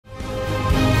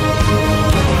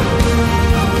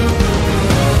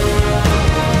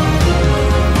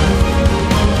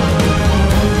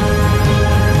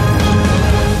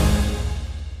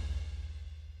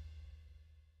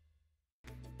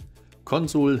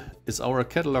Consul is our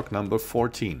catalog number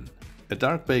 14, a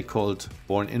dark bay colt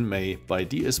born in May by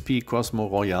DSP Cosmo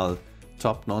Royale,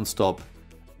 Top Nonstop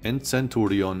and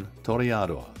Centurion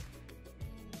Toreador.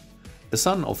 A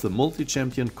son of the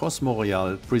multi-champion Cosmo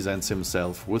Royale presents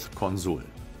himself with Consul.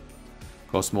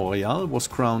 Cosmo Royale was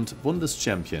crowned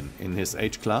Bundeschampion in his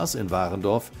age class in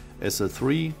Warendorf as a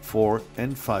 3, 4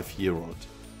 and 5-year-old.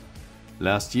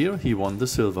 Last year he won the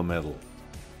silver medal.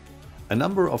 A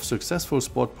number of successful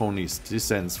sport ponies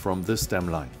descends from this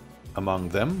stem line. Among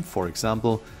them, for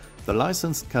example, the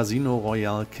licensed Casino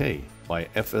Royale K by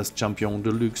FS Champion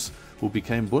Deluxe, who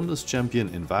became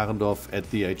Bundeschampion in Warendorf at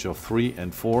the age of 3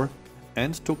 and 4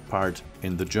 and took part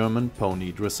in the German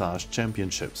Pony Dressage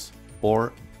Championships.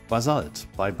 Or Basalt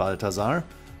by Balthasar,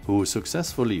 who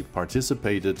successfully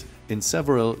participated in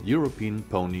several European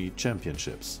Pony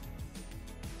Championships.